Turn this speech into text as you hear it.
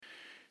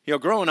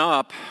Growing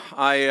up,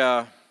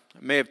 I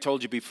may have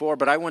told you before,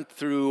 but I went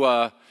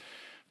through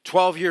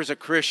 12 years of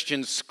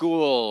Christian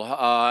school,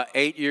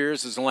 8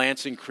 years as a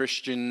Lansing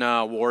Christian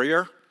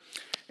warrior,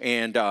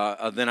 and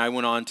then I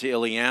went on to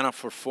Ileana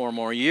for 4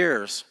 more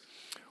years.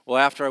 Well,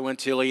 after I went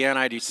to Ileana,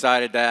 I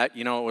decided that,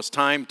 it was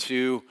time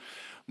to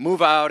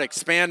move out,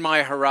 expand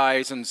my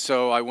horizons,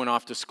 so I went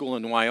off to school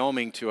in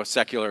Wyoming to a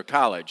secular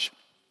college.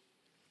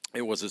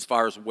 It was as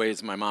far away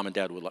as my mom and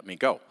dad would let me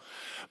go.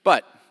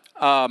 But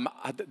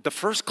the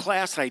first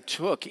class I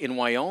took in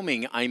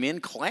Wyoming, I'm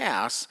in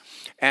class,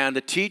 and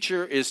the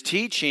teacher is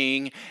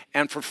teaching,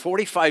 and for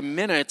 45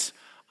 minutes,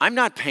 I'm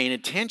not paying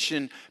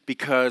attention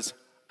because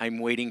I'm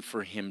waiting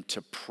for him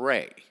to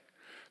pray.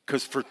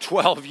 Because for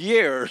 12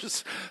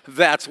 years,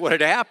 that's what had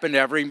happened.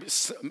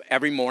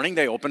 Every morning,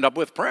 they opened up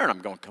with prayer, and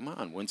I'm going, come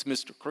on, when's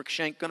Mr.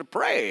 Cruikshank going to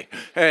pray?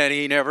 And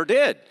he never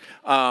did.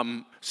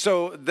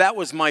 So that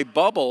was my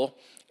bubble,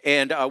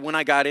 and when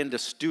I got into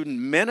student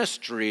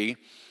ministry,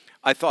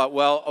 I thought,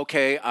 well,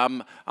 okay,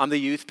 I'm the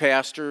youth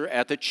pastor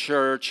at the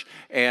church,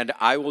 and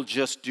I will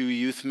just do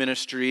youth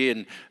ministry,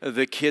 and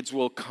the kids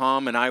will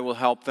come, and I will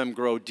help them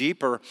grow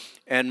deeper.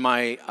 And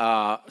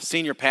my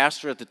senior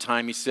pastor at the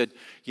time, he said,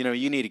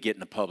 you need to get in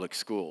the public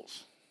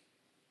schools.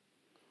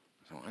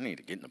 So I need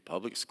to get in the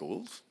public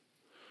schools?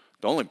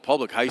 The only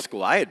public high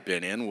school I had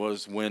been in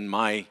was when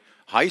my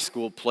high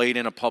school played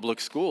in a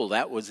public school.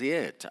 That was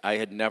it. I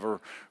had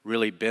never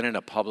really been in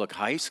a public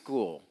high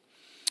school.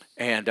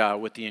 And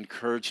with the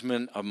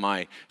encouragement of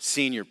my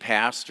senior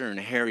pastor and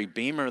Harry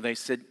Beamer, they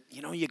said,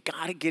 you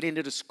got to get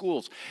into the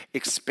schools,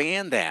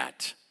 expand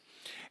that.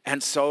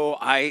 And so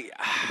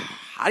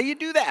how do you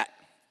do that?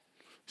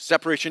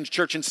 Separation of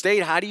church and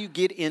state, how do you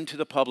get into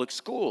the public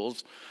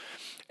schools?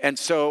 And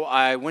so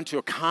I went to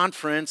a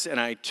conference and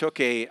I took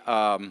a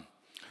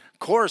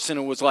course, and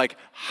it was like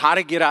how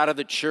to get out of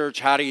the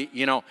church,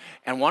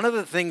 and one of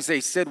the things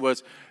they said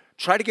was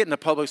try to get in the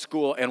public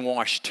school and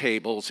wash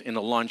tables in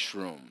the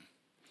lunchroom.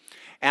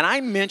 And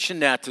I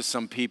mentioned that to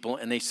some people,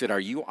 and they said, are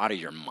you out of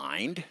your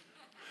mind?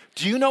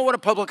 Do you know what a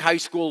public high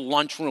school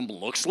lunchroom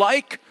looks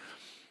like?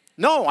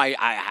 No,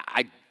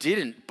 I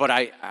didn't, but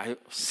I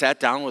sat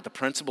down with the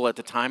principal at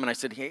the time, and I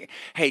said, hey,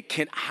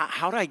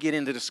 how do I get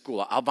into the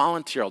school? I'll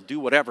volunteer, I'll do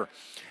whatever.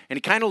 And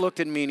he kind of looked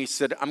at me, and he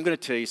said, I'm going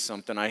to tell you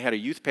something. I had a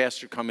youth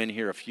pastor come in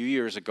here a few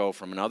years ago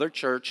from another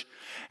church,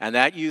 and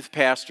that youth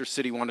pastor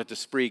said he wanted to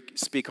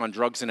speak on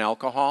drugs and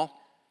alcohol.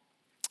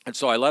 And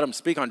so I let him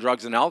speak on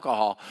drugs and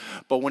alcohol,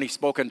 but when he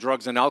spoke on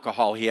drugs and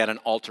alcohol, he had an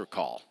altar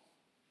call.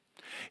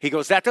 He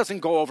goes, that doesn't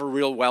go over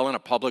real well in a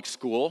public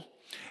school.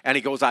 And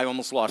he goes, I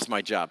almost lost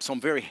my job, so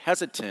I'm very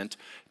hesitant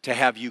to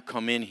have you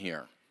come in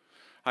here.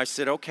 I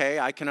said, okay,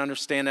 I can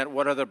understand that.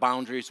 What are the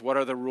boundaries? What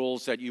are the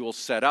rules that you will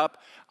set up?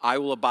 I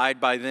will abide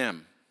by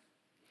them.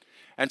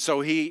 And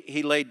so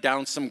he laid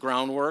down some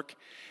groundwork,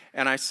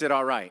 and I said,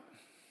 all right,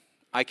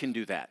 I can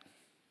do that.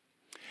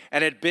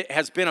 And it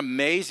has been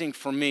amazing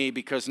for me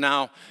because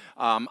now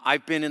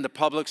I've been in the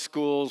public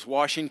schools,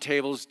 washing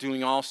tables,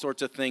 doing all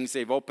sorts of things.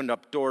 They've opened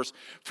up doors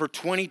for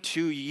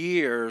 22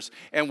 years.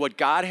 And what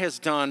God has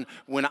done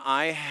when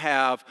I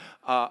have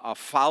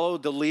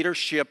followed the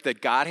leadership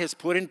that God has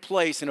put in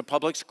place in a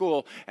public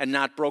school and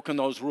not broken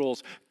those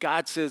rules,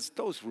 God says,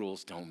 those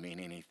rules don't mean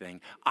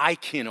anything. I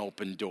can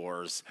open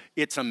doors.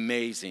 It's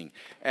amazing.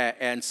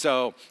 And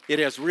so it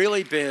has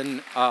really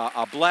been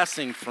a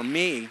blessing for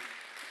me.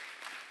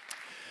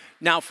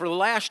 Now, for the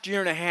last year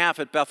and a half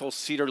at Bethel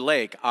Cedar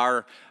Lake,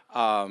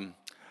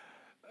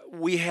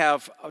 we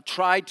have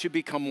tried to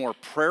become more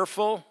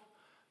prayerful,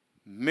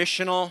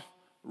 missional,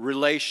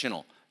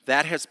 relational.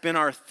 That has been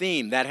our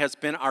theme. That has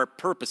been our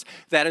purpose.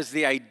 That is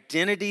the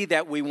identity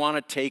that we want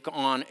to take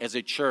on as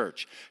a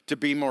church, to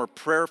be more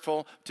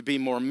prayerful, to be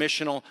more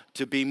missional,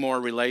 to be more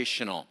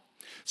relational.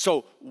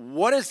 So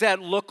what does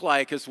that look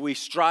like as we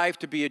strive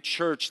to be a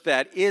church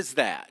that is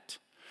that?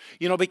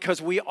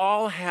 Because we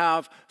all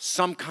have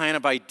some kind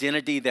of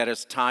identity that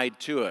is tied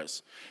to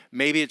us.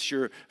 Maybe it's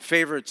your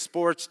favorite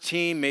sports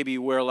team. Maybe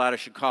you wear a lot of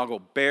Chicago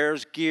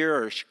Bears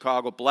gear or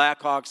Chicago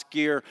Blackhawks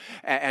gear,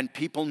 and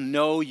people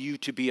know you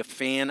to be a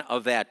fan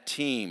of that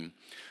team.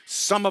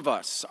 Some of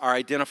us are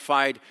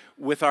identified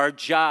with our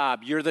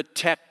job. You're the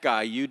tech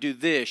guy. You do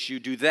this,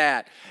 you do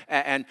that.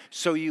 And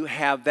so you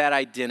have that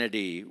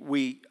identity.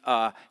 We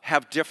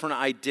have different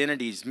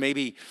identities.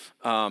 Maybe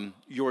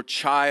your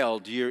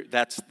child,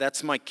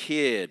 that's my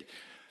kid.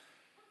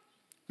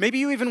 Maybe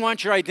you even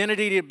want your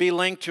identity to be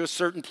linked to a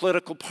certain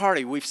political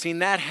party. We've seen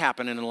that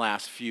happen in the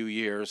last few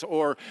years.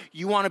 Or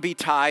you want to be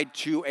tied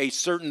to a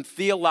certain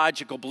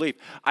theological belief.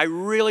 I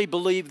really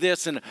believe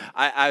this, and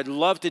I'd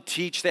love to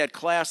teach that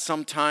class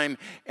sometime,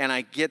 and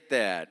I get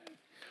that.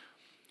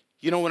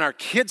 When our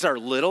kids are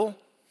little,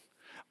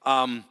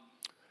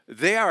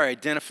 they are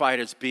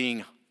identified as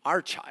being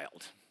our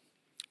child.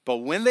 But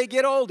when they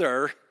get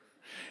older,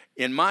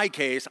 in my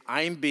case,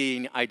 I'm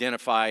being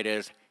identified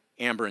as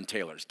Amber and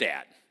Taylor's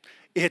dad.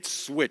 It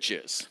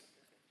switches.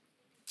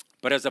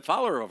 But as a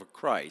follower of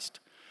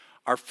Christ,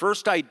 our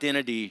first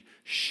identity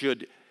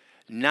should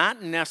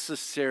not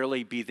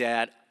necessarily be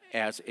that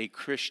as a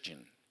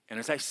Christian? And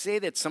as I say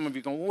that, some of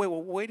you go,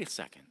 wait a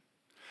second.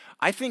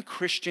 I think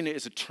Christian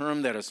is a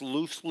term that is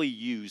loosely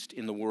used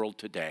in the world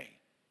today.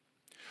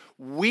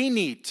 We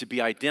need to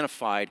be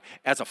identified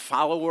as a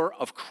follower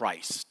of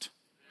Christ,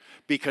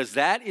 because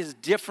that is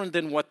different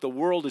than what the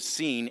world is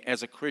seeing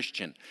as a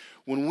Christian.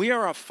 When we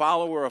are a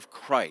follower of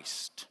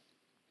Christ,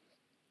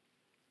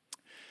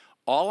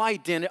 all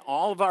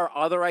of our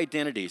other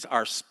identities,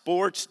 our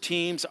sports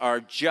teams, our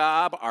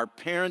job, our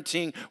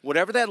parenting,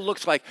 whatever that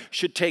looks like,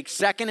 should take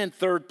second and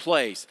third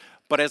place.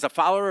 But as a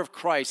follower of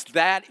Christ,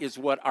 that is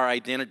what our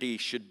identity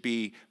should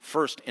be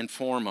first and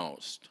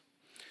foremost.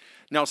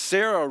 Now,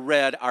 Sarah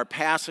read our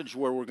passage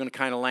where we're going to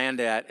kind of land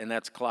at, and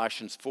that's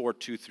Colossians 4,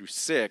 2 through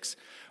 6.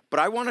 But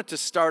I wanted to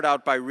start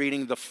out by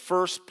reading the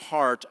first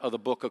part of the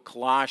book of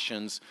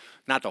Colossians,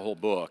 not the whole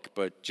book,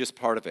 but just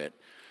part of it.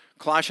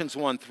 Colossians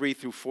 1, 3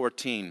 through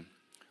 14.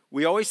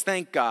 We always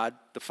thank God,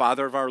 the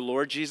Father of our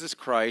Lord Jesus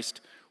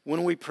Christ,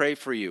 when we pray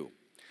for you.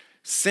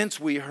 Since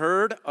we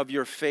heard of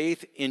your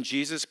faith in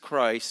Jesus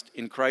Christ,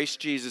 in Christ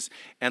Jesus,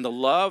 and the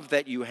love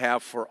that you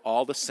have for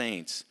all the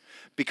saints,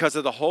 because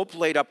of the hope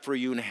laid up for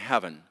you in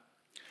heaven.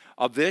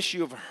 Of this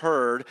you have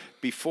heard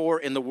before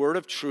in the word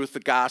of truth, the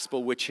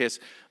gospel, which has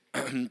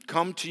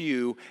come to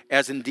you,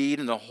 as indeed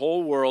in the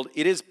whole world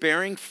it is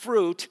bearing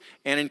fruit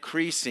and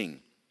increasing,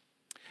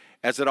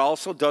 as it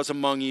also does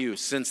among you,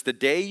 since the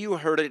day you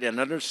heard it and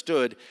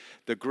understood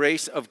the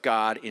grace of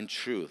God in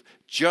truth,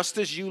 just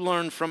as you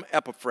learned from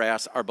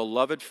Epaphras, our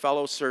beloved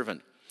fellow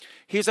servant.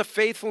 He is a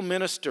faithful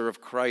minister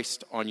of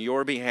Christ on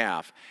your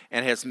behalf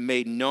and has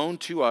made known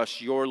to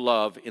us your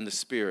love in the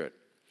Spirit.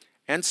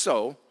 And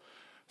so,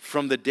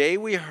 from the day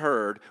we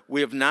heard,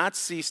 we have not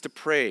ceased to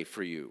pray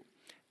for you,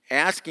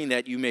 asking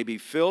that you may be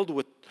filled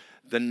with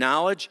the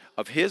knowledge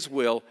of his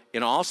will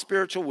in all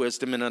spiritual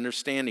wisdom and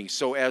understanding,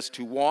 so as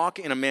to walk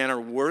in a manner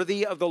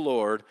worthy of the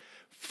Lord,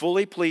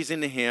 fully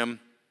pleasing to him,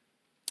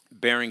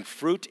 bearing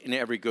fruit in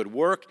every good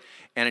work,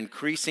 and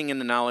increasing in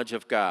the knowledge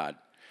of God,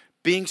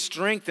 being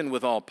strengthened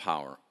with all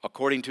power,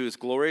 according to his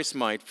glorious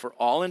might, for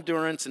all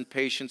endurance and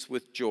patience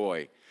with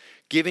joy,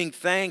 giving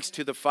thanks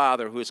to the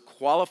Father who has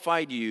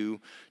qualified you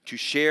to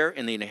share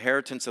in the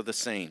inheritance of the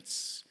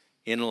saints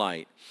in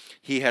light.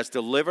 He has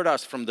delivered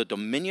us from the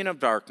dominion of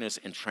darkness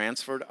and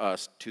transferred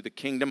us to the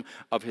kingdom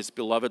of his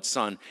beloved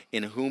Son,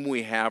 in whom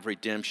we have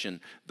redemption,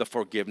 the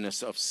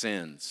forgiveness of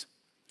sins.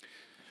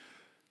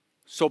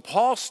 So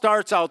Paul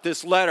starts out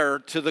this letter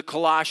to the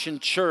Colossian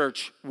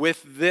church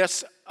with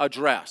this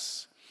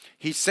address.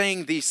 He's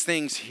saying these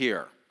things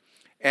here.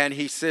 And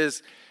he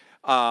says,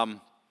 a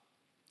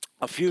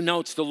few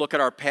notes to look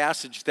at our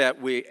passage that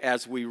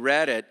as we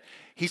read it.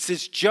 He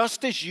says,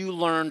 just as you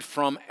learned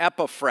from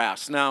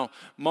Epaphras. Now,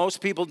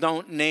 most people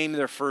don't name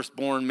their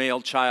firstborn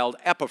male child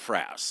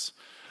Epaphras.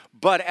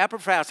 But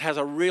Epaphras has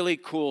a really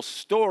cool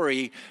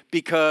story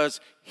because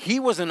he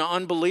was an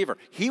unbeliever.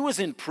 He was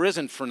in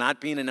prison for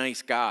not being a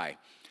nice guy.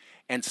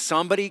 And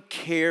somebody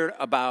cared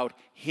about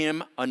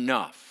him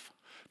enough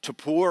to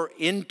pour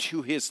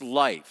into his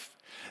life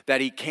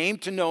that he came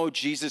to know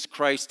Jesus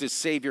Christ as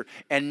Savior.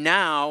 And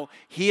now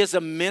he is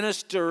a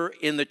minister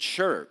in the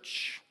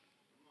church.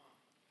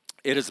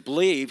 It is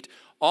believed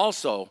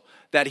also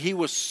that he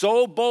was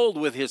so bold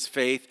with his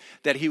faith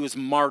that he was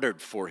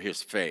martyred for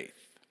his faith.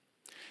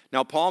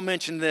 Now, Paul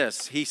mentioned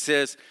this. He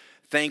says,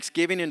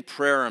 thanksgiving and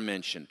prayer are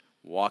mentioned,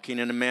 walking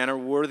in a manner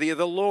worthy of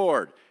the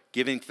Lord,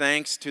 giving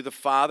thanks to the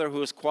Father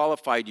who has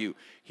qualified you.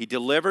 He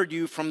delivered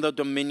you from the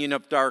dominion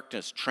of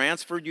darkness,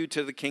 transferred you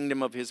to the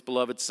kingdom of his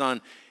beloved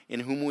Son, in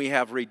whom we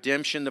have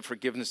redemption, the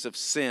forgiveness of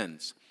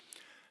sins.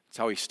 That's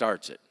how he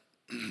starts it.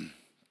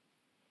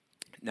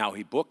 Now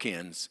he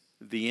bookends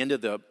the end of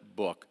the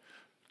book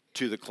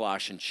to the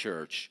Colossian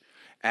church,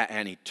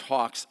 and he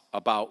talks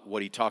about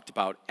what he talked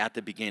about at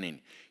the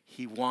beginning.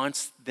 He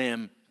wants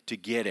them to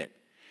get it.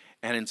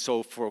 And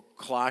so for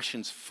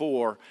Colossians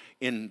 4,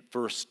 in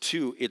verse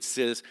 2, it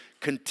says,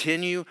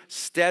 continue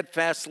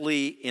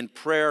steadfastly in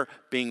prayer,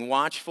 being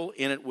watchful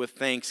in it with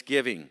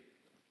thanksgiving.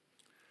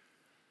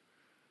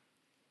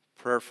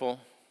 Prayerful,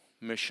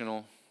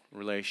 missional,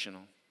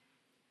 relational.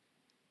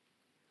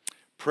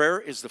 Prayer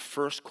is the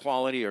first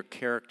quality or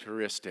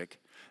characteristic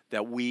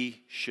that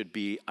we should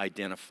be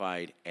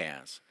identified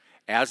as.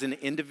 As an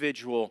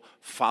individual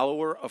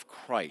follower of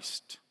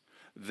Christ,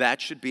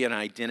 that should be an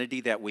identity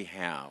that we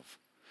have.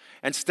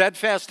 And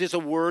steadfast is a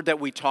word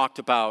that we talked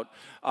about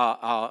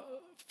a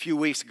few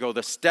weeks ago,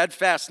 the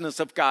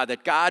steadfastness of God,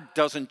 that God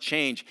doesn't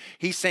change.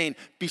 He's saying,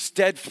 be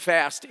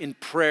steadfast in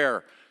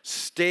prayer.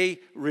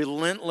 Stay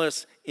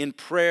relentless in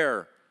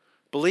prayer.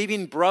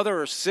 Believing brother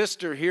or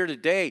sister here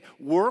today,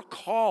 we're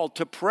called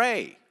to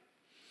pray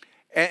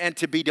and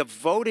to be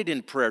devoted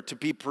in prayer, to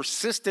be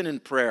persistent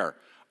in prayer,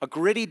 a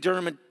gritty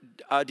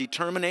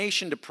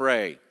determination to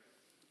pray.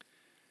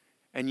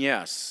 And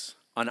yes,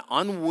 an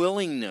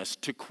unwillingness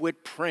to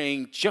quit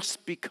praying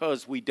just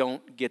because we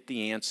don't get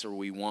the answer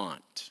we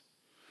want.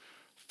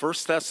 1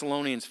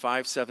 Thessalonians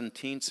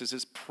 5:17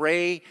 says,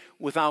 pray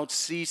without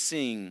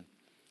ceasing.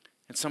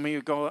 And some of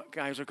you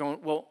guys are going,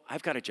 well,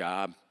 I've got a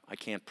job. I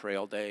can't pray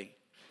all day.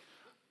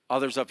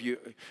 Others of you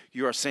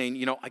are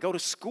saying, I go to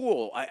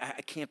school.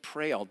 I can't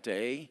pray all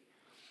day.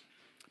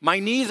 My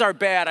knees are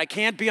bad. I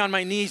can't be on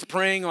my knees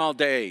praying all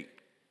day.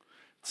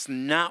 It's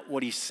not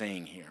what he's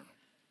saying here.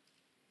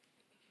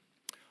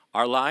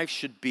 Our lives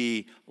should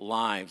be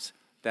lives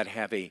that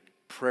have a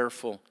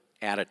prayerful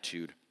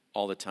attitude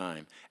all the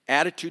time.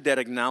 Attitude that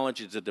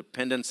acknowledges the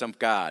dependence of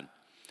God,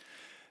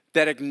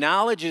 that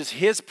acknowledges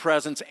his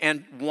presence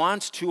and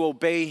wants to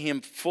obey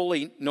him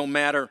fully no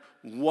matter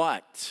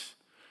what.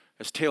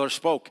 As Taylor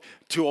spoke,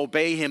 to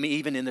obey him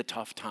even in the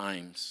tough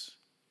times.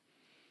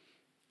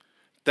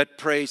 That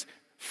prays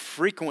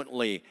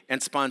frequently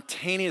and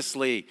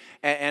spontaneously.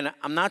 And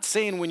I'm not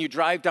saying when you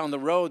drive down the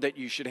road that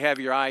you should have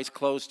your eyes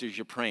closed as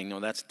you're praying.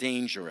 No, that's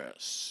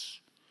dangerous.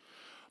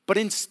 But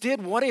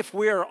instead, what if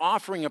we're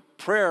offering a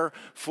prayer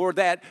for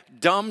that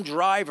dumb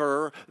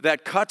driver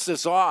that cuts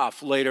us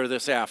off later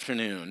this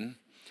afternoon?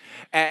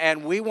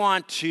 And we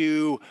want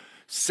to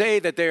say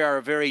that they are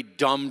a very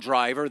dumb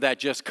driver that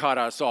just cut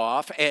us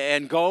off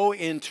and go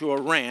into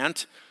a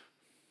rant.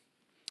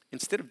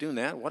 Instead of doing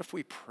that, what if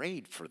we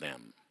prayed for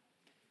them?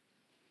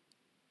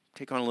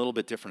 Take on a little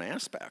bit different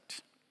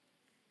aspect.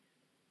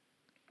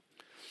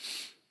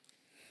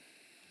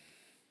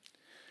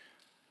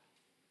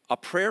 A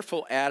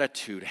prayerful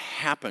attitude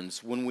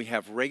happens when we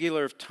have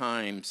regular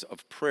times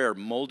of prayer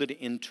molded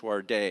into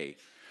our day.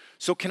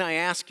 So can I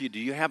ask you, do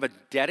you have a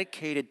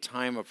dedicated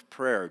time of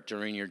prayer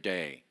during your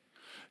day?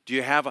 Do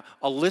you have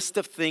a list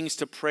of things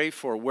to pray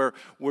for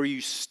where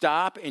you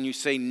stop and you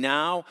say,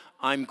 now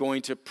I'm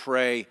going to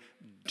pray,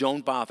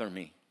 don't bother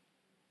me.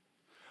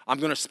 I'm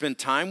going to spend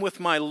time with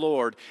my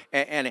Lord,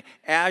 and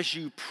as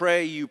you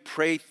pray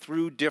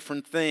through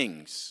different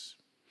things.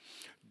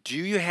 Do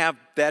you have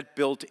that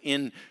built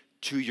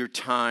into your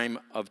time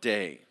of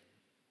day?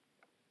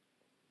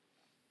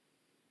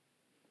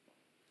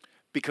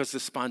 Because the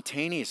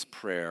spontaneous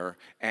prayer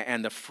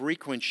and the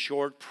frequent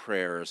short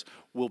prayers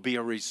will be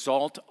a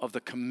result of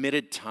the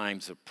committed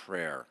times of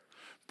prayer.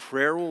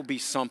 Prayer will be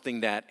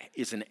something that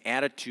is an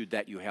attitude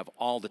that you have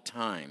all the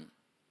time.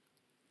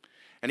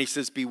 And he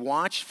says, be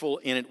watchful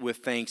in it with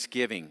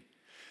thanksgiving.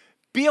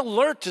 Be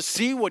alert to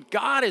see what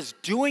God is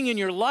doing in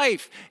your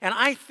life. And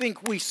I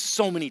think we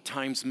so many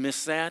times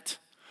miss that.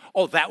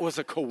 Oh, that was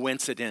a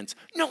coincidence.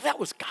 No, that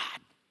was God.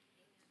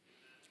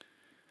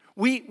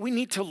 We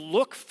need to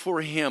look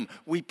for him.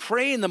 We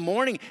pray in the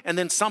morning and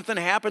then something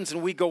happens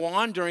and we go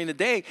on during the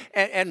day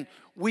and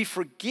we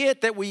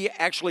forget that we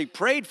actually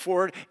prayed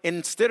for it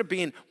instead of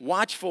being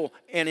watchful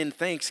and in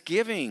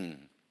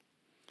thanksgiving.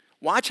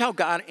 Watch how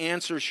God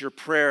answers your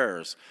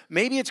prayers.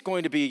 Maybe it's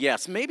going to be a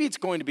yes. Maybe it's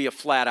going to be a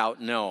flat out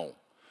no.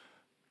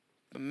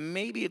 But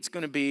maybe it's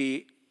going to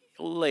be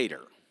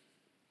later.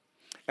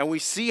 And we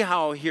see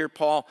how here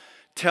Paul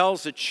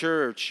tells the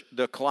church,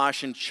 the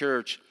Colossian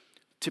church,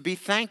 to be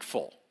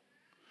thankful.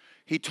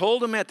 He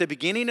told them at the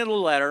beginning of the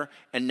letter,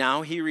 and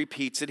now he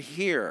repeats it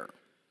here.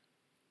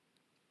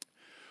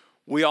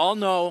 We all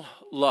know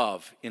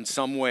love in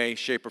some way,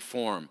 shape, or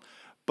form.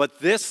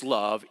 But this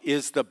love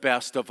is the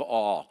best of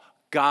all.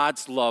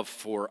 God's love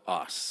for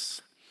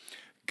us.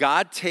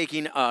 God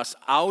taking us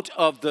out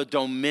of the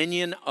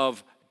dominion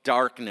of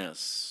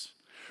darkness.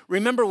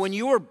 Remember, when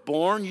you were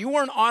born, you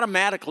weren't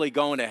automatically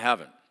going to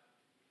heaven.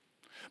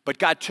 But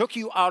God took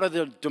you out of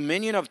the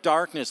dominion of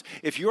darkness.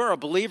 If you're a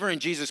believer in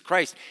Jesus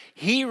Christ,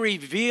 he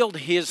revealed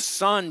his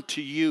Son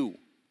to you.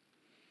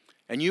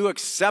 And you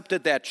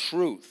accepted that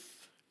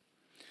truth.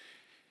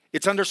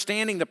 It's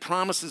understanding the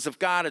promises of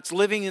God. It's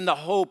living in the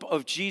hope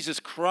of Jesus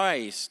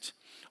Christ.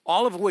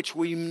 All of which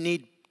we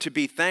need to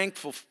be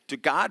thankful to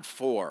God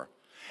for.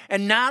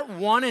 And not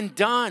one and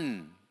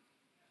done.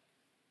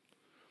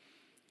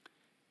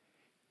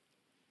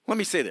 Let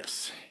me say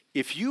this.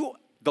 If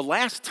the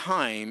last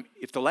time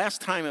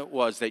it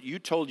was that you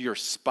told your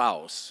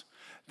spouse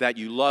that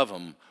you love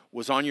them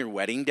was on your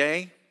wedding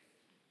day,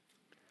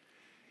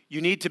 you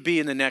need to be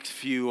in the next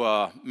few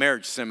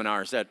marriage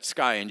seminars that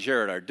Sky and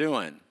Jared are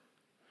doing.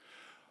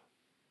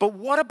 But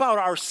what about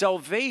our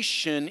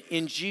salvation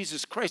in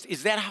Jesus Christ?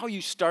 Is that how you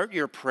start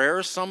your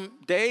prayer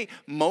someday,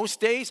 most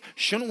days?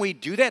 Shouldn't we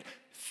do that?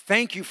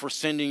 Thank you for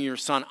sending your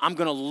Son. I'm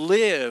going to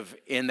live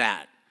in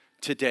that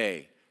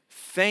today.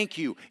 Thank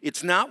you.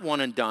 It's not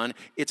one and done.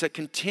 It's a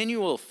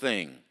continual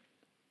thing.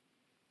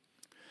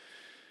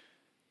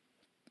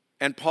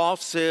 And Paul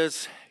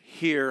says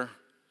here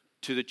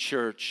to the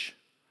church,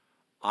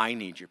 I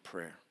need your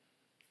prayer.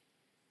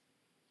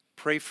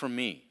 Pray for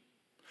me.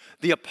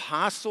 The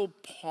Apostle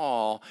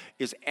Paul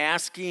is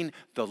asking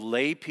the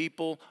lay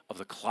people of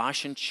the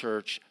Colossian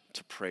church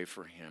to pray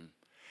for him.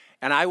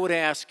 And I would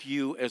ask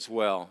you as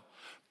well,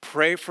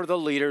 pray for the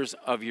leaders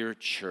of your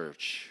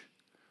church.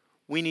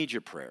 We need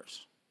your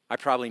prayers. I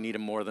probably need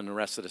them more than the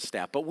rest of the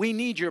staff, but we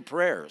need your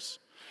prayers.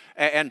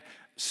 And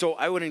so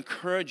I would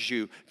encourage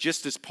you,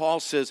 just as Paul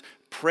says,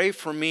 pray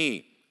for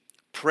me,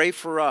 pray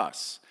for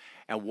us.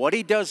 And what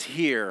he does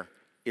here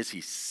is he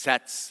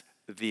sets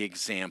the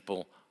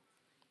example.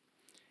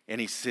 And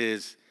he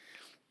says,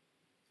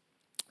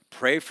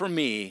 pray for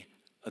me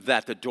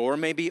that the door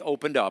may be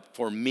opened up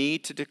for me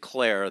to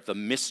declare the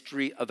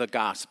mystery of the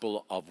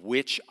gospel of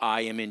which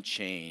I am in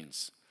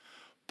chains.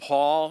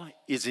 Paul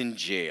is in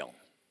jail.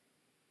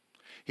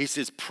 He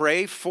says,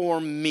 pray for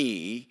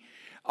me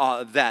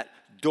that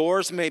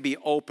doors may be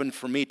opened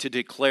for me to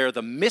declare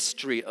the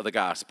mystery of the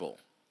gospel.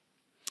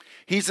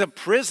 He's a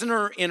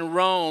prisoner in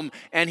Rome,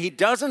 and he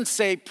doesn't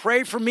say,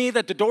 pray for me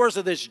that the doors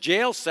of this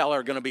jail cell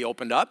are going to be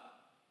opened up.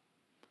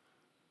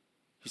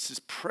 He says,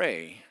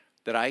 pray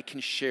that I can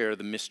share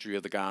the mystery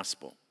of the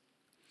gospel.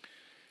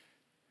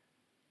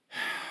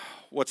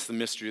 What's the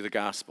mystery of the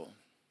gospel?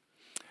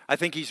 I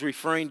think he's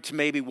referring to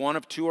maybe one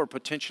of two or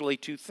potentially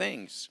two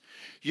things.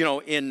 You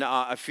know, in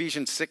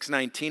Ephesians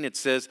 6:19, it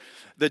says,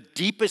 the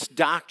deepest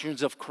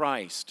doctrines of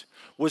Christ.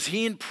 Was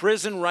he in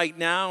prison right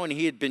now and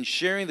he had been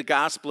sharing the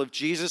gospel of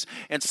Jesus,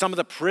 and some of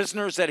the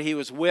prisoners that he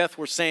was with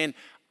were saying,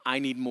 I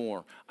need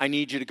more. I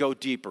need you to go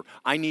deeper.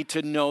 I need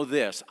to know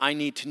this. I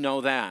need to know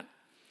that.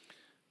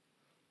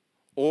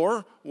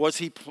 Or was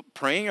he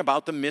praying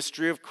about the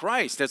mystery of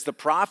Christ? As the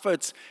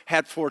prophets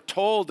had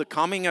foretold the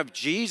coming of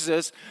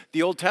Jesus,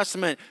 the Old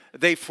Testament,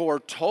 they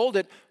foretold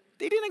it.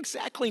 They didn't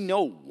exactly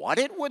know what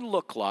it would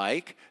look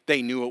like.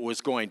 They knew it was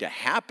going to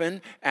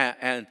happen,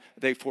 and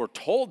they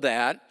foretold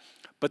that.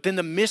 But then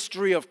the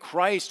mystery of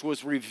Christ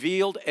was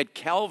revealed at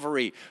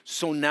Calvary,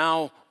 so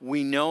now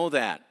we know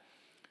that.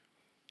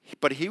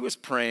 But he was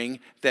praying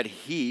that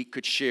he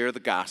could share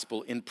the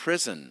gospel in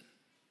prison.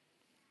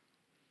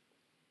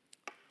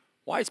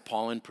 Why is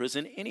Paul in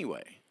prison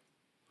anyway?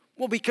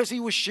 Well, because he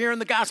was sharing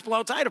the gospel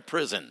outside of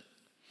prison.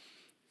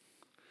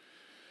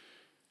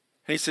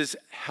 And he says,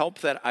 help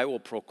that I will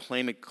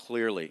proclaim it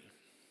clearly.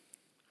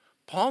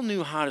 Paul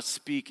knew how to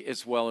speak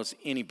as well as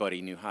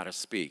anybody knew how to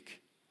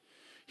speak.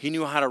 He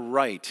knew how to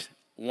write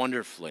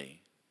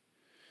wonderfully.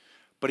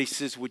 But he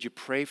says, would you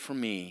pray for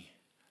me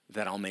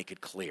that I'll make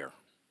it clear?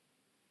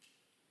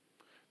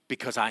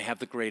 Because I have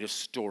the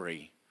greatest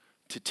story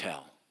to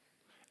tell,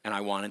 and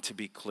I want it to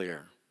be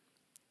clear.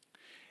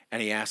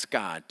 And he asked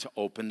God to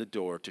open the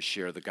door to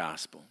share the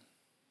gospel.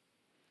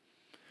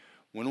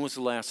 When was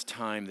the last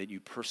time that you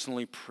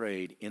personally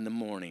prayed in the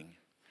morning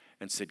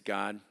and said,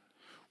 God,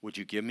 would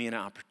you give me an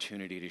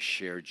opportunity to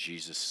share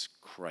Jesus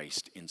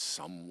Christ in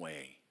some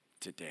way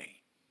today?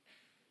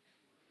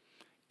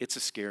 It's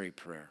a scary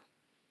prayer.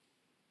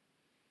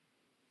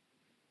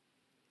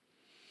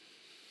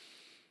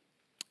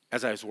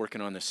 As I was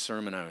working on this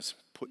sermon, I was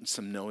putting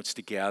some notes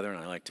together,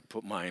 and I like to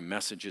put my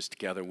messages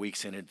together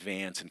weeks in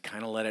advance and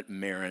kind of let it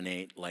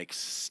marinate like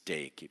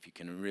steak, if you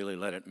can really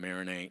let it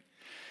marinate.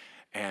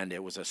 And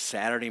it was a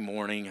Saturday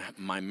morning.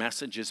 My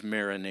message is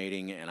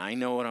marinating, and I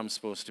know what I'm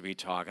supposed to be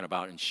talking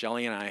about. And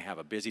Shelley and I have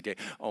a busy day.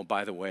 Oh,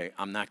 by the way,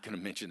 I'm not going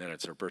to mention that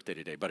it's her birthday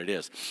today, but it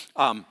is.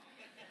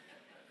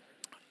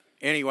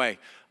 Anyway,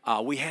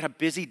 we had a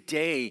busy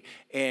day,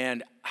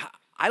 and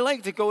I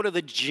like to go to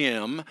the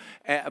gym,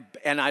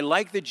 and I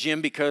like the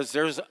gym because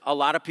there's a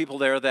lot of people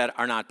there that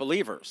are not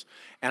believers.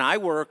 And I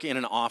work in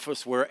an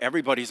office where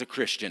everybody's a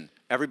Christian.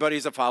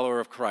 Everybody's a follower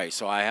of Christ,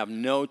 so I have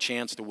no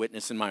chance to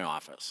witness in my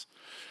office.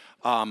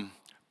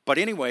 But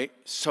anyway,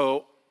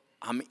 so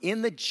I'm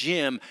in the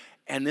gym,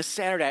 and this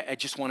Saturday I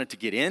just wanted to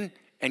get in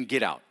and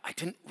get out. I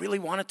didn't really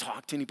want to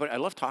talk to anybody. I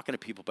love talking to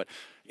people, but,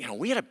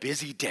 we had a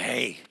busy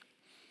day.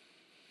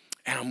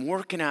 And I'm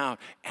working out,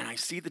 and I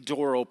see the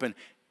door open.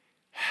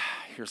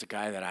 Here's a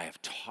guy that I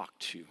have talked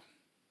to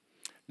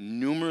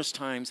numerous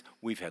times.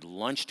 We've had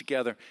lunch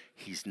together.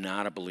 He's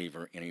not a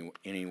believer in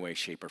any way,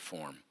 shape, or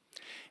form.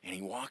 And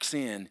he walks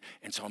in,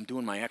 and so I'm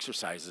doing my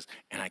exercises,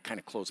 and I kind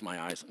of close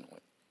my eyes. And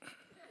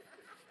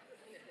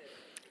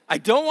I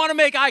don't want to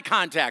make eye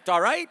contact, all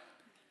right?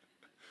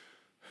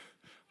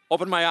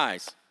 Open my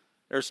eyes.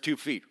 There's 2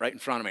 feet right in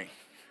front of me.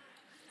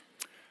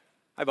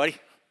 Hi, buddy.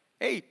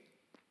 Hey,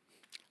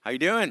 how you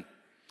doing?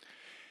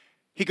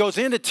 He goes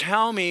in to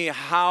tell me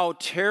how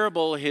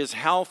terrible his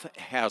health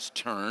has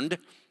turned,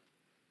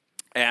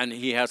 and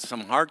he has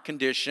some heart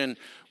condition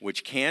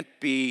which can't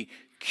be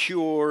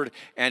cured,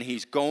 and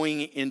he's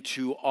going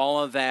into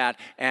all of that,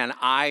 and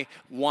I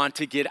want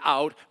to get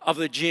out of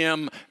the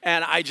gym,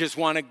 and I just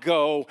want to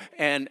go,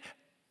 and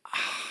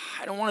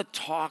I don't want to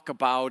talk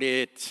about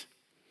it.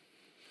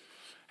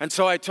 And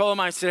so I told him,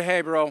 I said,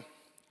 hey, bro,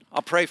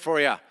 I'll pray for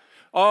you.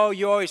 Oh,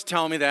 you always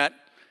tell me that.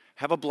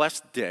 Have a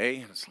blessed day.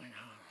 And it's like,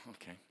 oh,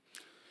 okay.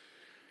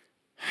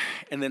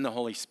 And then the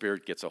Holy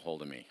Spirit gets a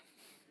hold of me.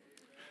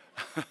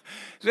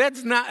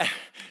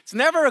 It's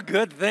never a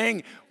good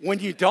thing when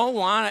you don't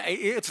want to.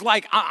 It's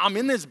like I'm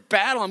in this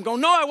battle. I'm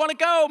going, no, I want to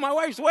go. My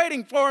wife's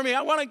waiting for me.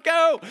 I want to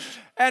go.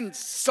 And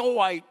so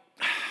I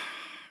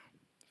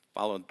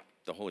followed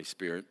the Holy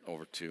Spirit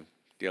over to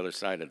the other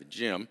side of the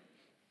gym.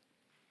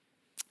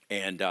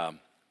 And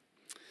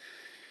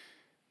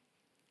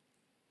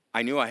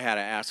I knew I had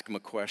to ask him a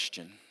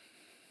question.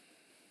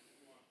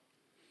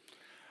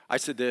 I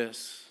said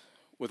this,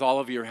 with all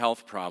of your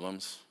health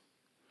problems,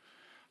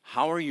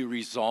 how are you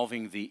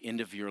resolving the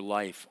end of your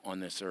life on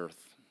this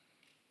earth?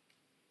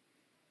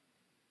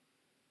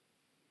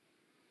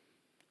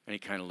 And he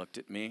kind of looked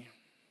at me.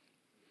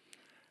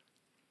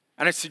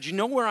 And I said, you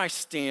know where I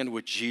stand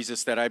with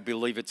Jesus, that I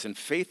believe it's in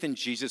faith in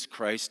Jesus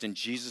Christ and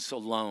Jesus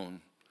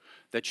alone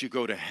that you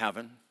go to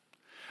heaven.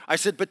 I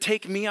said, but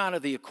take me out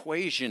of the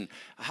equation.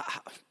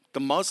 The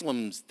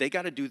Muslims, they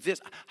got to do this.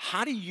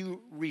 How do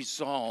you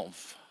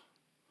resolve?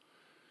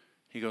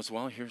 He goes,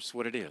 well, here's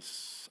what it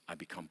is. I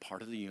become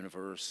part of the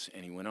universe.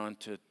 And he went on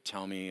to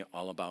tell me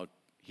all about,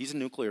 he's a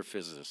nuclear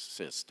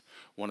physicist,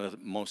 one of the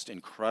most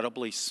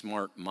incredibly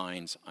smart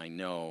minds I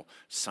know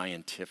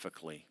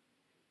scientifically.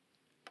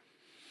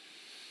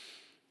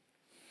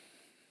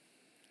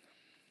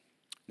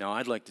 Now,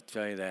 I'd like to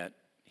tell you that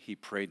he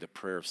prayed the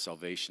prayer of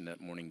salvation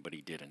that morning, but he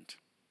didn't.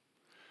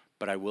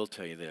 But I will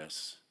tell you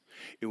this.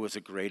 It was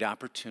a great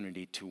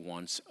opportunity to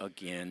once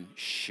again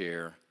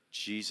share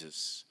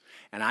Jesus.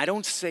 And I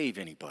don't save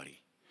anybody.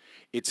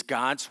 It's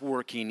God's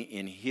working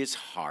in his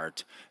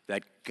heart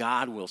that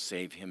God will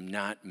save him,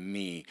 not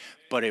me.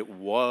 But it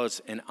was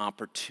an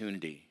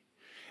opportunity.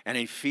 And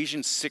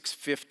Ephesians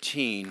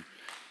 6:15,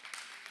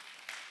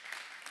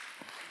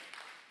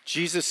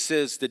 Jesus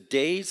says, the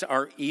days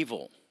are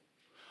evil.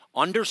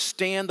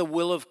 Understand the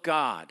will of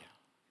God.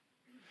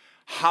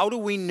 How do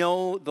we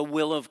know the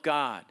will of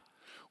God?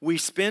 We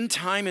spend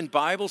time in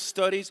Bible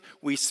studies.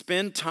 We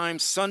spend time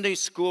Sunday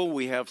school.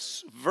 We have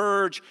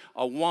Verge,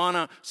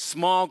 Awana,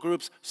 small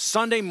groups,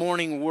 Sunday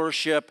morning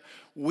worship.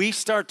 We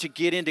start to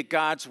get into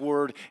God's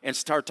word and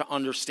start to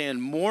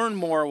understand more and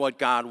more what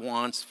God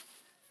wants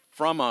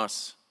from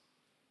us.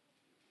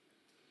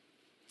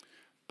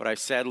 But I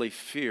sadly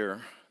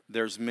fear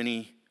there's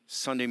many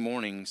Sunday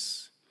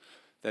mornings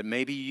that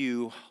maybe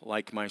you,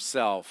 like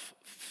myself,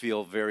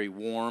 feel very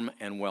warm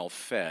and well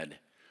fed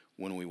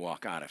when we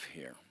walk out of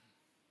here.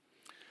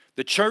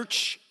 The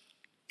church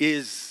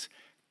is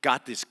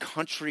got this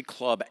country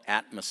club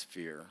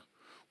atmosphere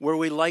where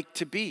we like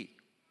to be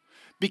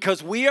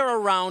because we are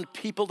around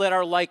people that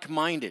are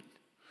like-minded.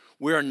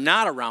 We are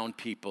not around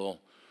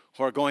people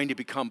who are going to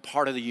become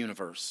part of the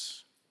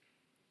universe.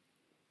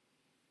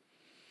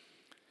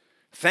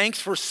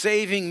 Thanks for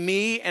saving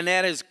me, and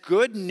that is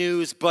good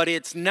news, but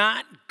it's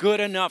not good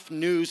enough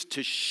news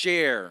to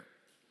share.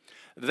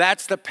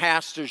 That's the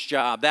pastor's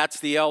job. That's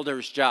the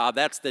elder's job.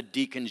 That's the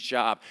deacon's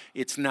job.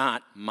 It's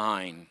not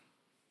mine.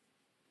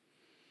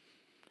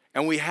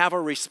 And we have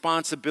a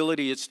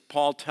responsibility, as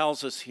Paul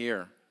tells us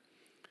here.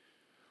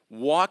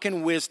 Walk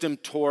in wisdom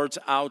towards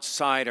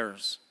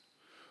outsiders.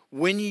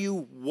 When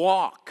you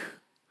walk,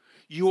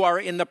 you are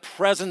in the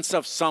presence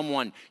of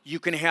someone. You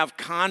can have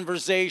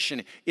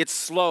conversation. It's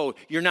slow.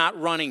 You're not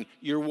running.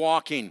 You're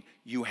walking.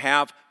 You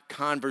have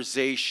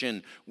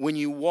conversation. When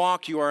you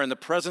walk, you are in the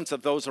presence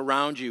of those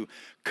around you.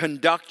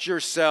 Conduct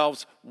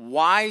yourselves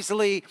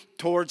wisely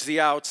towards the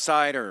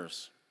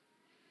outsiders.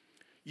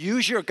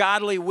 Use your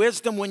godly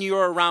wisdom when you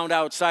are around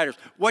outsiders.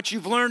 What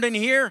you've learned in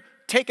here,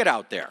 take it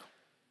out there.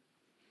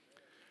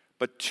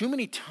 But too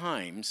many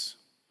times,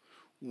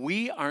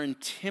 we are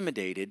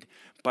intimidated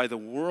by the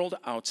world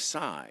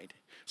outside.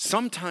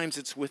 Sometimes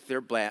it's with their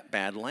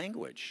bad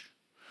language.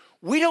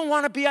 We don't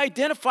want to be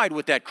identified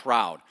with that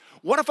crowd.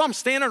 What if I'm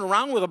standing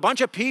around with a bunch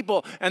of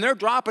people and they're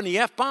dropping the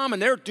F-bomb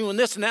and they're doing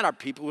this and that? Are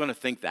people going to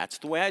think that's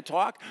the way I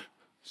talk?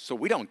 So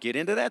we don't get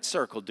into that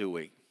circle, do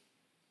we?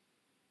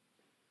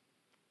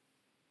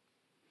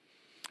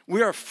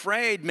 We are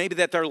afraid maybe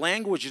that their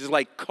language is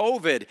like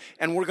COVID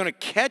and we're going to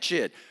catch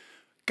it.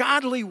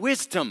 Godly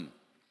wisdom,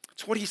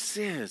 that's what he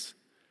says.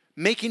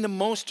 Making the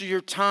most of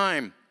your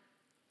time.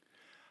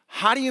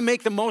 How do you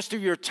make the most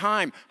of your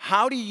time?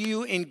 How do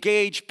you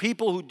engage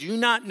people who do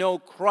not know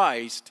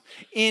Christ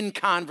in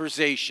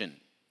conversation?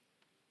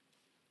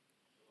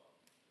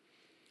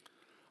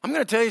 I'm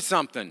going to tell you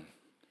something.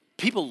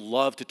 People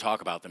love to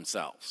talk about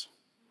themselves.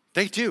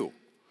 They do.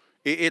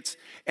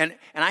 And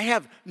I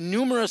have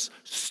numerous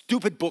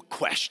stupid book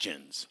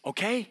questions,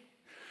 okay?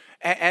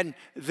 And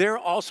there are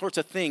all sorts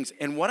of things.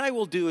 And what I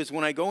will do is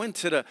when I go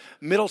into the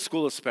middle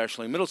school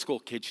especially, middle school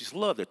kids just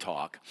love to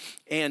talk.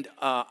 And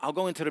I'll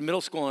go into the middle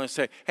school and I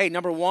say, hey,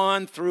 number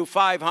 1 through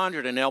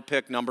 500. And they'll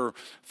pick number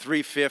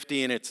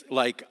 350. And it's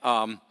like,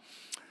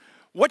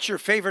 what's your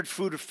favorite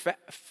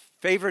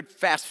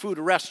fast food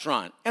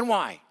restaurant? And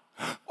why?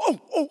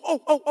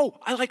 Oh,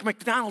 I like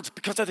McDonald's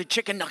because of the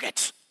chicken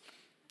nuggets.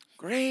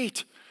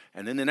 Great.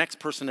 And then the next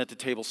person at the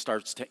table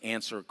starts to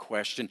answer a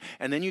question.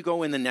 And then you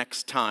go in the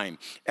next time.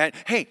 And,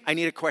 hey, I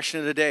need a question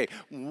of the day.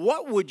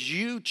 What would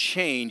you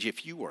change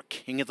if you were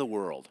king of the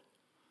world?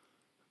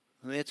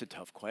 Well, that's a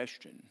tough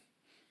question.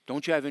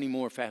 Don't you have any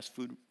more fast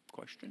food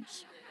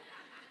questions?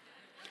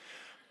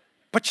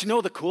 But you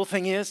know the cool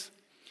thing is,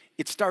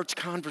 it starts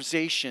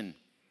conversation.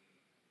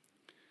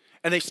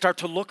 And they start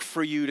to look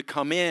for you to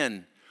come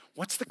in.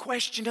 What's the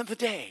question of the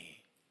day?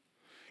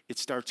 It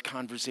starts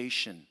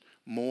conversation.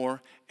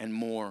 More and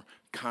more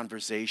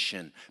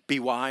conversation. Be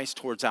wise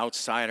towards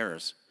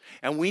outsiders.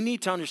 And we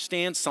need to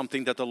understand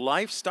something, that the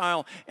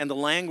lifestyle and the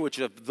language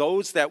of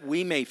those that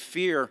we may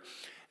fear,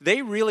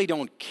 they really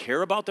don't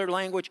care about their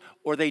language,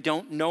 or they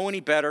don't know any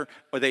better,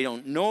 or they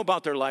don't know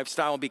about their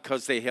lifestyle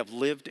because they have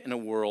lived in a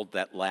world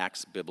that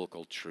lacks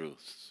biblical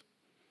truths.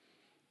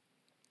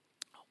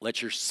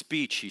 Let your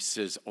speech, he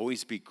says,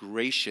 always be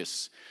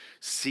gracious,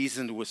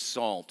 seasoned with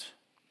salt.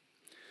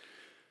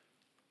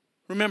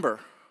 Remember,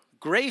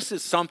 grace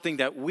is something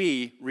that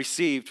we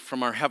received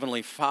from our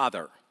Heavenly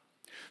Father.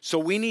 So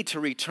we need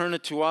to return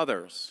it to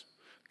others,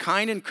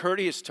 kind and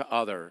courteous to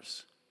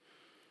others.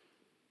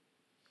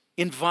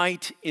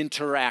 Invite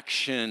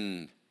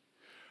interaction.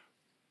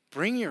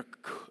 Bring your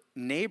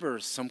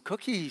neighbors some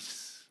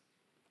cookies.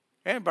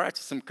 Hey, I brought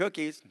you some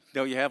cookies.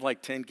 Though you have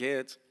like 10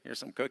 kids, here's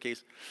some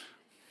cookies.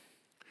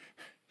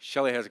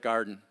 Shelley has a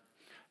garden,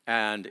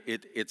 and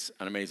it's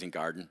an amazing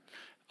garden.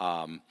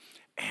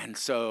 And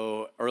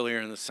so earlier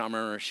in the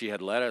summer, she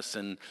had lettuce,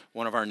 and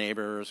one of our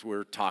neighbors,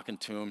 we're talking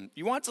to him,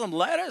 you want some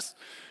lettuce?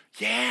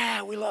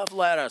 Yeah, we love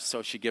lettuce.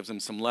 So she gives him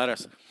some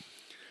lettuce.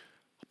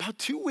 About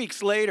 2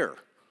 weeks later,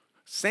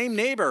 same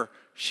neighbor,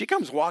 she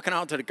comes walking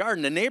out to the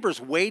garden. The neighbor's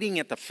waiting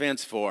at the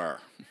fence for her.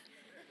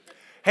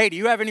 Hey, do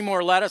you have any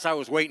more lettuce? I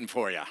was waiting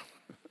for you.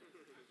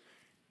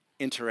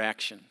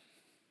 Interaction.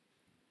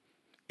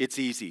 It's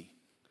easy.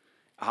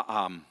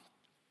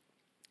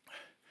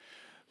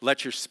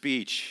 Let your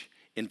speech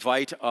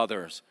invite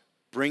others.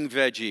 Bring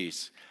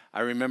veggies.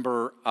 I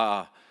remember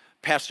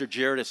Pastor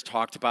Jared has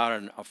talked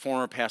about it, a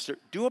former pastor.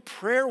 Do a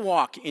prayer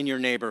walk in your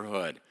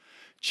neighborhood.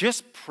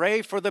 Just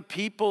pray for the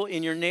people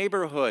in your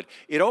neighborhood.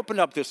 It opened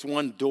up this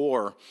one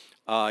door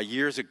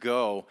years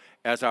ago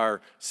as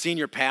our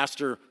senior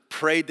pastor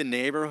prayed the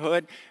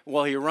neighborhood.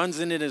 Well, he runs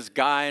into this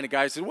guy, and the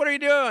guy says, what are you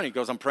doing? He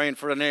goes, I'm praying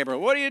for the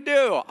neighborhood. What do you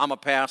do? I'm a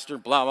pastor,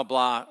 blah, blah,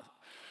 blah.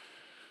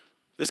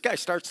 This guy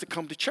starts to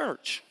come to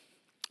church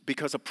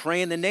because of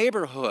praying the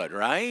neighborhood,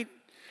 right?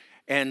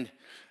 And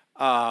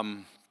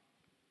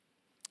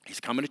he's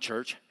coming to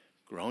church,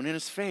 growing in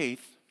his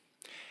faith,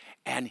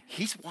 and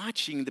he's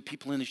watching the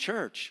people in the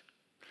church.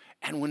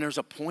 And when there's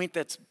a point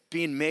that's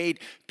being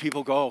made,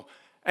 people go,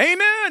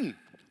 amen,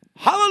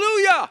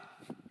 hallelujah.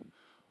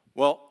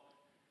 Well,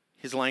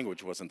 his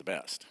language wasn't the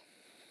best.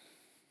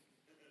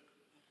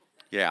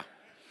 Yeah.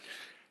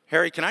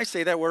 Harry, can I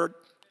say that word?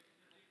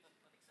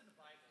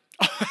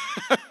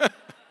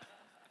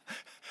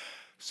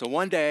 So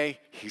one day,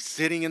 he's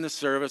sitting in the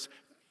service,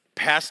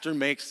 pastor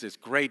makes this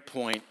great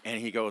point,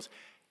 and he goes,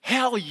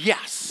 hell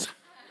yes.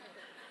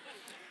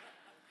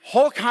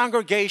 Whole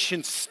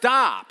congregation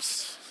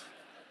stops.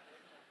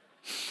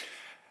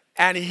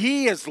 And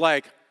he is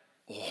like,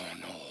 oh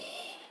no.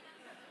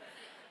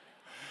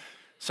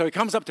 So he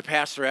comes up to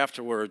pastor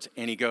afterwards,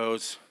 and he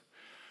goes,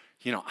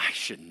 I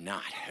should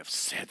not have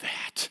said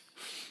that.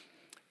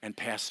 And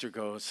pastor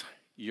goes,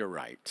 you're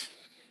right.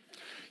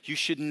 You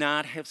should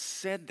not have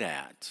said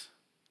that.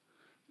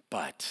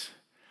 But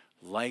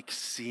like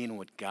seeing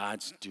what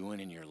God's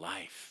doing in your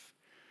life.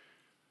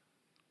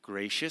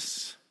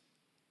 Gracious,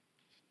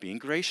 being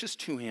gracious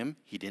to him.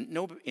 He didn't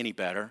know any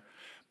better,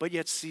 but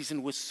yet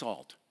seasoned with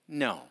salt.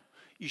 No,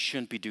 you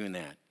shouldn't be doing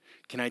that.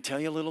 Can I tell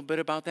you a little bit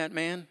about that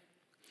man?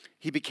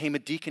 He became a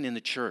deacon in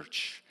the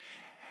church,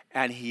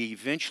 and he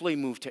eventually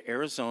moved to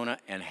Arizona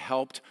and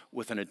helped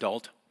with an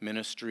adult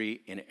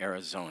ministry in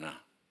Arizona.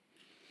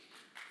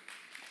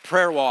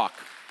 Prayer walk.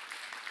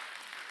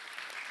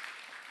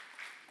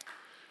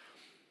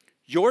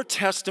 Your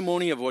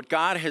testimony of what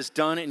God has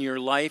done in your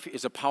life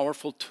is a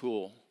powerful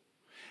tool.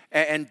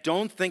 And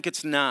don't think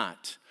it's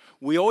not.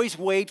 We always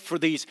wait for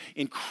these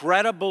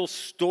incredible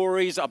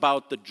stories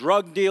about the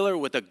drug dealer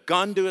with a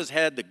gun to his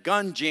head, the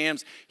gun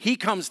jams. He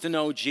comes to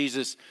know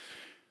Jesus.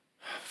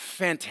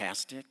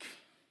 Fantastic.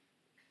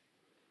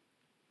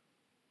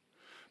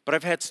 But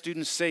I've had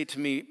students say to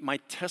me, my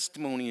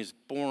testimony is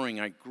boring.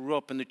 I grew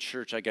up in the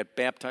church. I got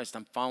baptized.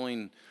 I'm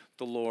following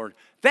the Lord.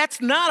 That's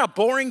not a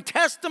boring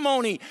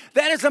testimony.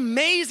 That is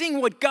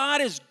amazing what God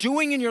is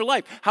doing in your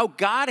life. How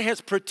God has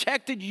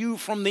protected you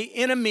from the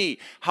enemy.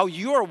 How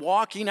you are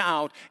walking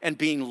out and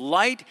being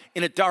light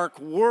in a dark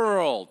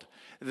world.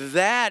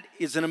 That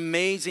is an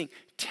amazing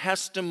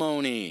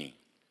testimony.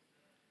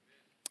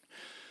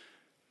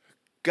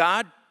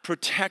 God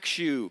protects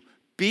you.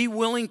 Be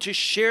willing to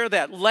share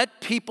that.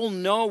 Let people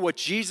know what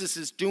Jesus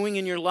is doing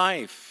in your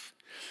life.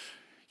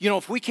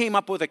 If we came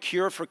up with a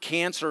cure for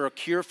cancer or a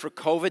cure for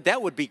COVID,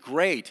 that would be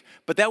great,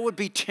 but that would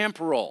be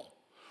temporal.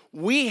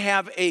 We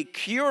have a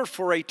cure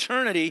for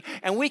eternity,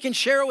 and we can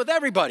share it with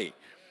everybody.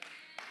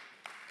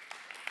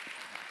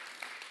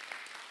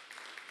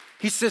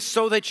 He says,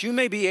 so that you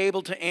may be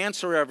able to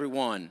answer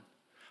everyone.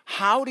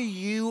 How do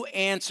you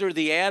answer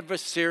the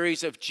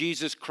adversaries of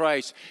Jesus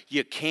Christ?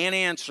 You can't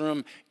answer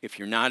them if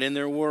you're not in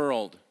their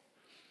world.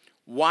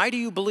 Why do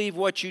you believe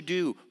what you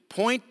do?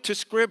 Point to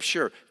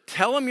Scripture.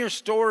 Tell them your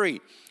story.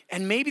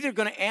 And maybe they're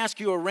going to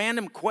ask you a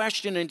random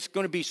question, and it's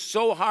going to be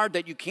so hard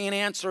that you can't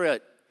answer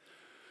it.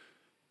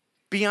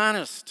 Be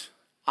honest.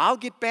 I'll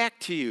get back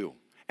to you.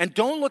 And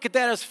don't look at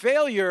that as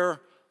failure.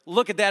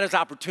 Look at that as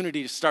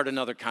opportunity to start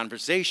another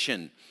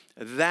conversation.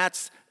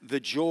 That's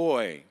the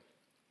joy.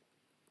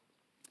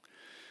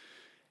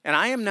 And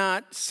I am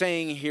not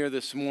saying here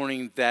this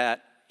morning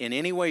that in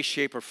any way,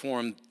 shape, or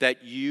form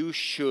that you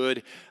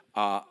should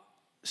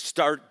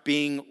start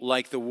being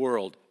like the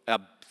world.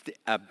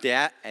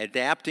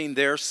 adapting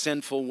their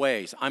sinful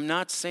ways. I'm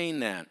not saying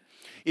that.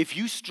 If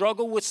you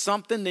struggle with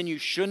something, then you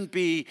shouldn't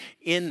be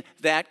in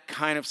that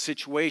kind of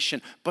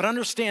situation. But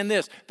understand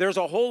this, there's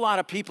a whole lot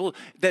of people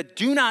that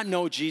do not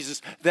know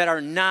Jesus that are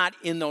not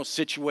in those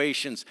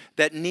situations,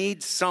 that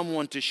need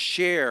someone to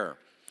share.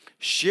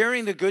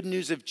 Sharing the good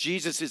news of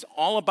Jesus is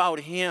all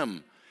about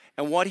him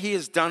and what he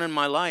has done in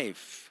my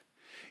life.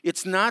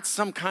 It's not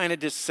some kind of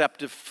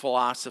deceptive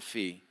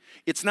philosophy.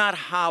 It's not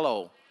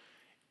hollow.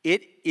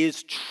 It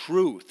is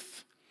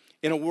truth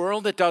in a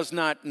world that does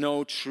not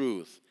know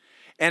truth.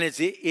 And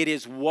it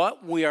is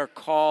what we are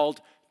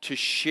called to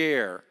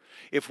share.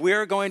 If we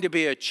are going to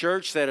be a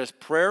church that is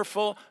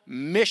prayerful,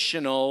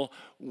 missional,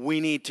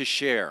 we need to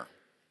share.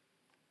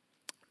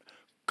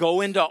 Go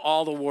into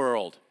all the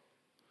world.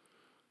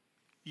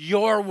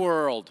 Your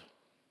world.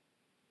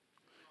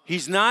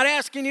 He's not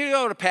asking you to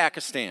go to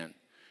Pakistan.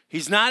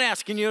 He's not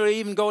asking you to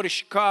even go to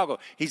Chicago.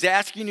 He's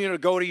asking you to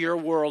go to your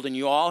world, and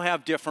you all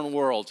have different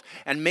worlds.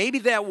 And maybe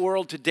that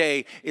world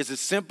today is as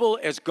simple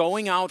as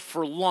going out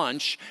for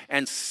lunch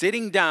and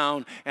sitting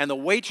down, and the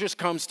waitress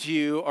comes to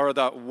you, or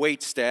the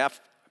wait staff,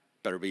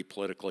 better be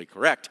politically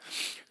correct,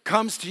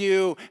 comes to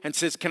you and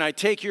says, "Can I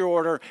take your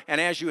order?"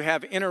 And as you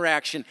have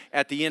interaction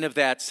at the end of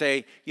that,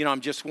 say, "I'm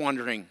just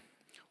wondering,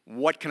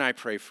 what can I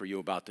pray for you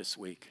about this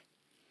week?"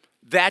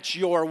 That's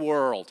your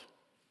world.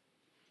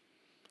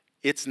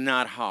 It's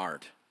not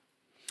hard.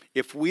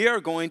 If we are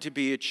going to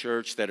be a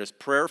church that is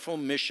prayerful,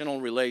 missional,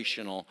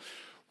 relational,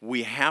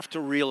 we have to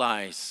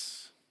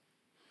realize,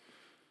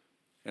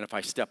 and if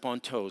I step on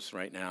toes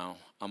right now,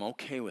 I'm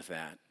okay with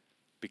that,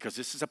 because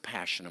this is a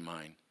passion of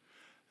mine.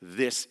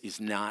 This is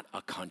not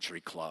a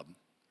country club.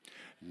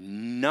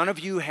 None of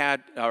you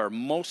had, or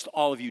most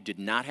all of you did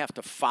not have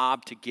to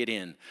fob to get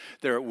in.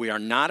 We are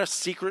not a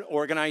secret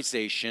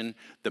organization.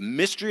 The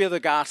mystery of the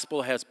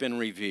gospel has been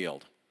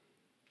revealed.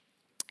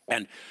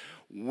 And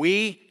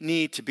we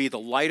need to be the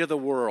light of the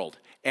world.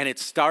 And it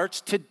starts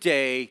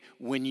today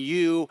when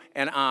you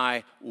and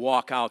I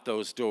walk out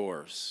those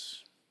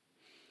doors.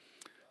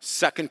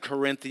 2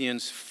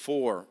 Corinthians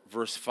 4,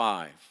 verse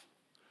 5.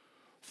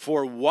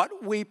 For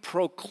what we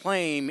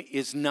proclaim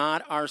is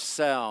not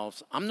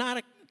ourselves. I'm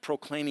not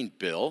proclaiming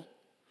Bill.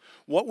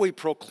 What we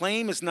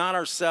proclaim is not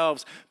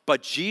ourselves,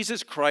 but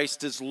Jesus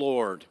Christ is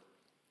Lord,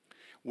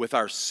 with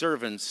our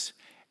servants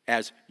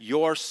as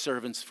your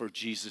servants for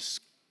Jesus'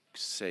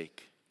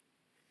 sake.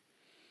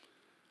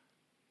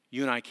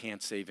 You and I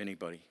can't save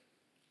anybody,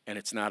 and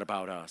it's not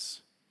about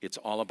us. It's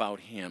all about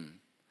him.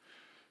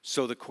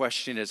 So the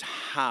question is,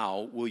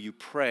 how will you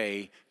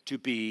pray to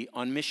be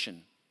on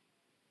mission?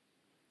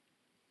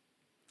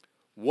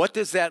 What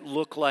does that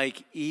look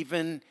like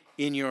even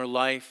in your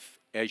life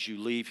as you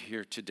leave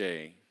here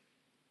today?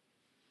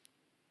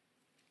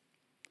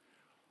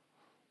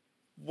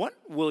 What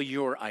will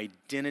your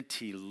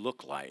identity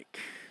look like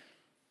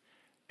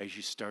as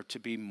you start to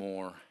be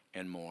more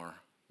and more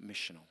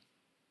missional?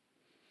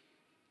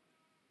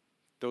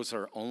 Those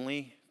are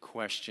only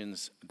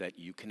questions that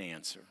you can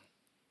answer.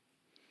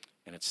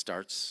 And it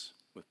starts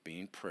with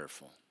being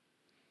prayerful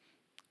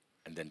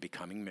and then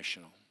becoming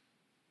missional.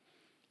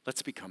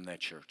 Let's become that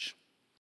church.